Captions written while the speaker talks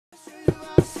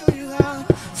What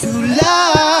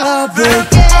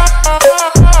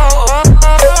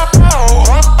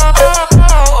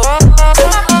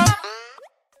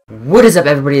is up,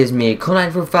 everybody? It's me,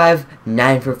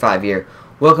 Cole945 here.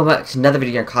 Welcome back to another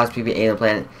video on Cosplay Alien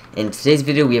Planet. In today's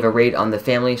video, we have a raid on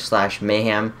TheFamily /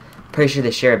 Mayhem. Pretty sure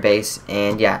they share a base,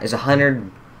 and yeah, it's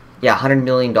 $100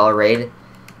 million raid,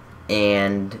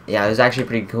 and yeah, it was actually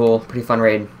pretty cool, pretty fun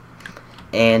raid.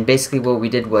 And basically, what we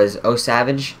did was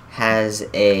osavaqe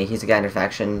he's a guy in our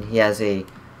faction. He has a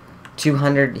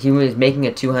 200. He was making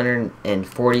a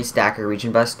 240 stacker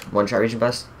regen bust, one-shot regen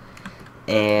bust.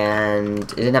 And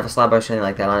it didn't have a slab bust or anything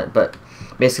like that on it, but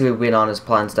basically we went on his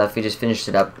plot and stuff. We just finished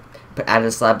it up, added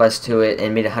a slab bust to it,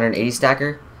 and made a 180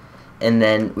 stacker. And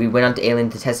then we went on to Alien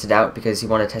to test it out because he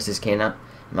wanted to test his cannon out.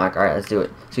 I'm like, alright, let's do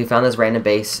it. So we found this random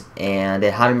base, and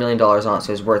it had $100 million on it, so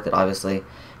it was worth it, obviously.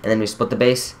 And then we split the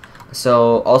base.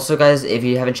 So also, guys, if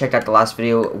you haven't checked out the last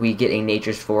video, we get a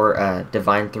Nature's 4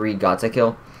 Divine 3 Gods I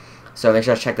Kill. So make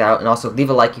sure to check that out, and also leave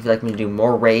a like if you'd like me to do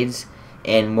more raids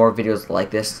and more videos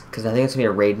like this, because I think it's going to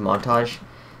be a raid montage.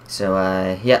 So,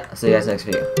 yeah, I'll see you guys next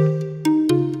video.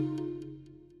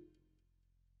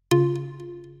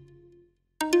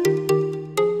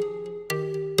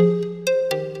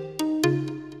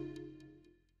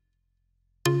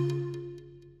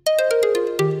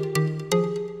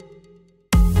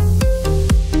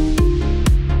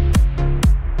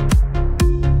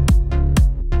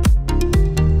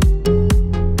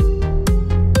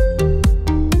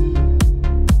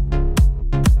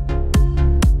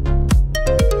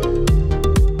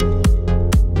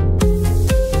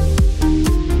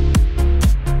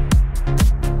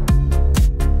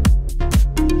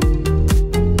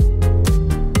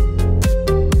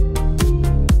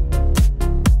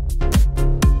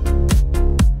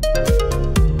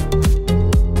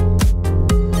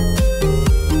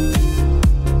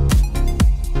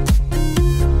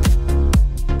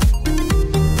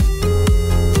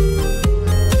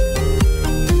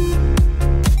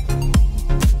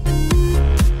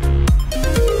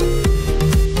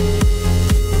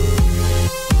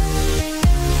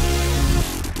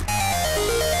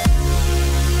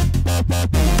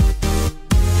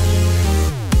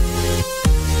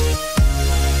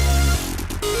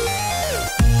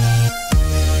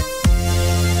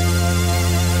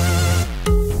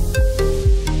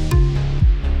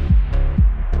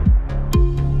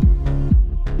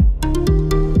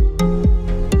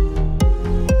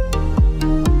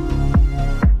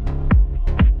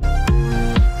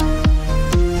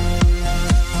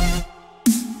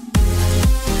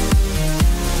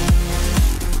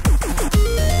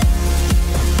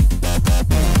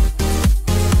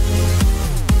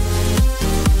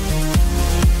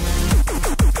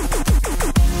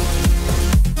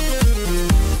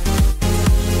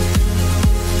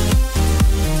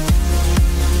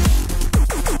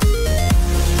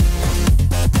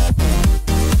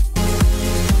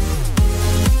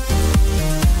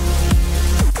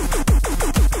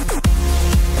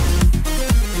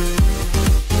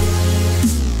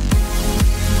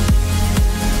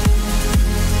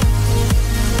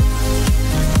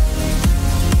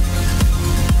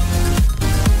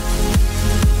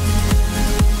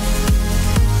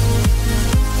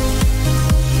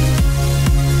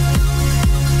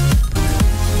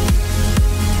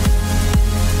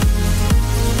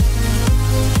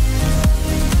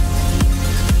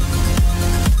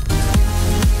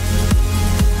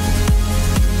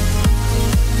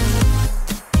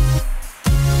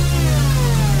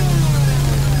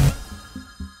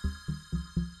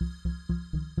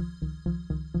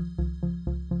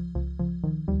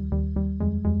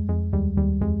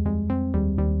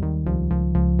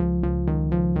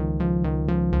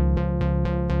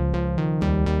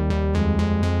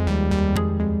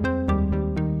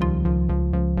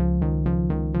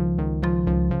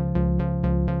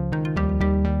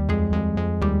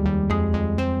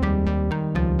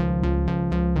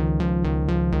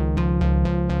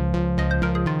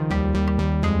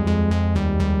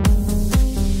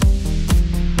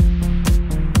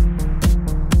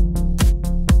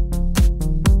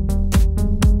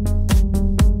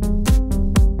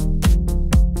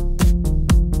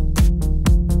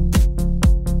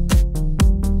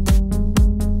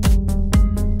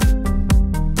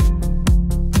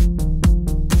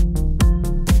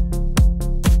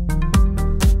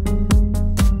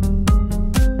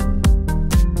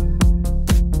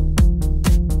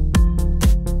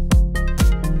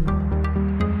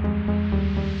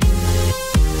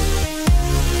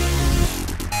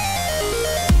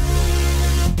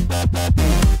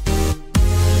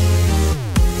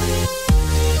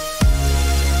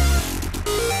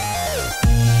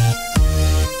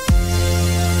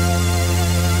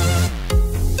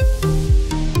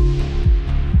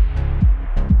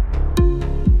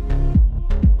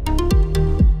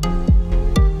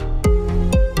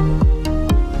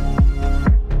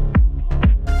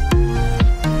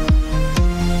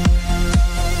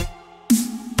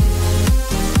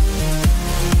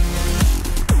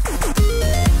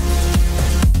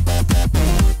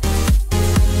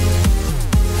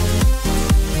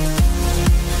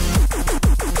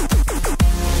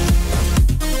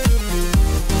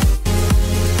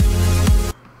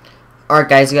 Alright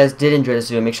guys, if you guys did enjoy this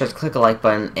video, make sure to click a like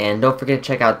button, and don't forget to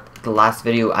check out the last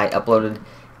video I uploaded,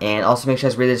 and also make sure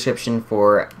to read the description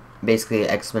for basically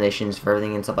explanations for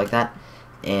everything and stuff like that.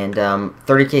 And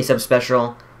 30k sub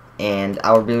special, and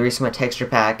I will be releasing my texture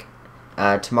pack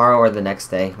tomorrow or the next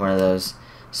day, one of those.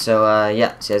 So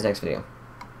yeah, see you guys next video.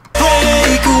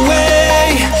 Break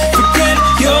away, forget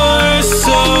you're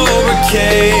so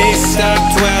okay.